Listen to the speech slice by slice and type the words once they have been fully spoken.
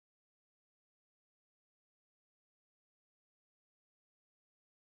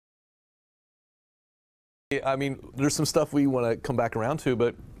I mean, there's some stuff we want to come back around to,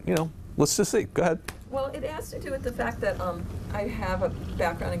 but, you know, let's just see. Go ahead. Well, it has to do with the fact that I have a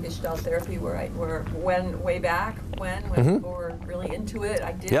background in Gestalt therapy way back when people were really into it,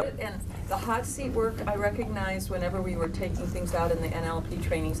 I did it. And the hot seat work, I recognized whenever we were taking things out in the NLP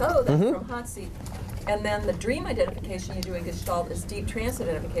trainings. Oh, that's from hot seat. And then the dream identification you do in Gestalt is deep trance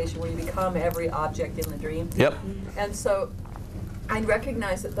identification, where you become every object in the dream. Yep. And so I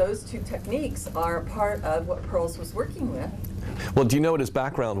recognize that those two techniques are part of what Perls was working with. Well, do you know what his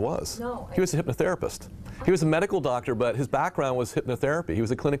background was? No. He was a hypnotherapist. He was a medical doctor, but his background was hypnotherapy. He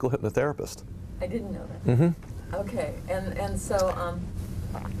was a clinical hypnotherapist. I didn't know that. Okay, and so,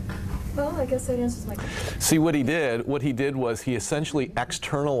 well, I guess that answers my question. See, what he did was he essentially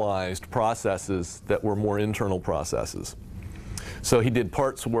externalized processes that were more internal processes. So he did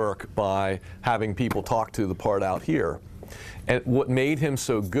parts work by having people talk to the part out here. And what made him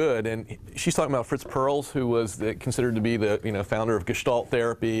so good, and she's talking about Fritz Perls, who was considered to be the founder of Gestalt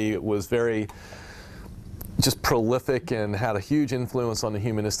therapy, was very just prolific and had a huge influence on the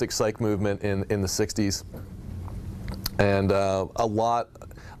humanistic psych movement in the 60s. And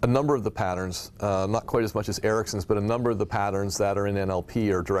a number of the patterns, not quite as much as Erickson's, but a number of the patterns that are in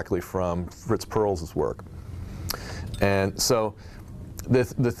NLP are directly from Fritz Perls' work. And so the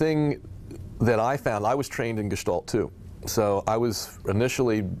thing that I found, I was trained in Gestalt too. So I was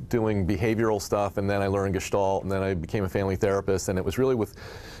initially doing behavioral stuff, and then I learned Gestalt, and then I became a family therapist, and it was really with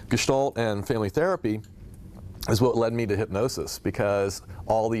Gestalt and family therapy is what led me to hypnosis, because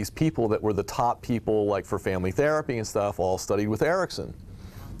all these people that were the top people, like for family therapy and stuff, all studied with Erickson.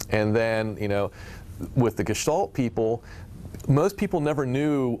 And then, you know, with the Gestalt people, most people never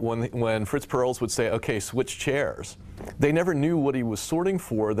knew when Fritz Perls would say, okay, switch chairs. They never knew what he was sorting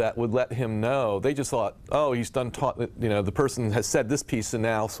for that would let him know. They just thought, oh, he's done taught, you know, the person has said this piece and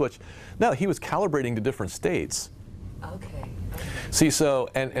now switch. No, he was calibrating to different states. Okay. See, so,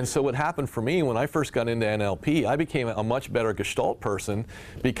 and so what happened for me when I first got into NLP, I became a much better Gestalt person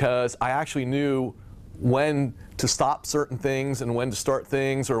because I actually knew when to stop certain things and when to start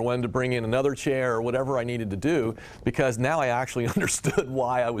things, or when to bring in another chair or whatever I needed to do, because now I actually understood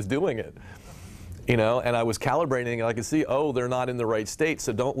why I was doing it. You know, and I was calibrating, and I could see, oh, they're not in the right state,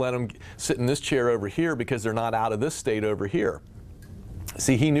 so don't let them sit in this chair over here because they're not out of this state over here.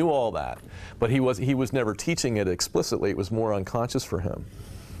 See, he knew all that, but he was never teaching it explicitly. It was more unconscious for him.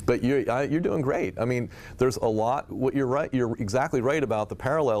 But you're doing great. I mean, there's a lot. You're exactly right about the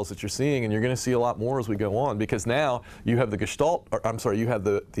parallels that you're seeing, and you're going to see a lot more as we go on, because now you have the Gestalt, or, I'm sorry, you have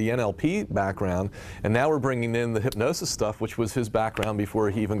the NLP background, and now we're bringing in the hypnosis stuff, which was his background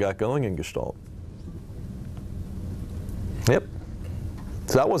before he even got going in Gestalt. Yep.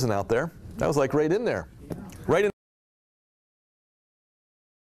 So that wasn't out there. That was like right in there.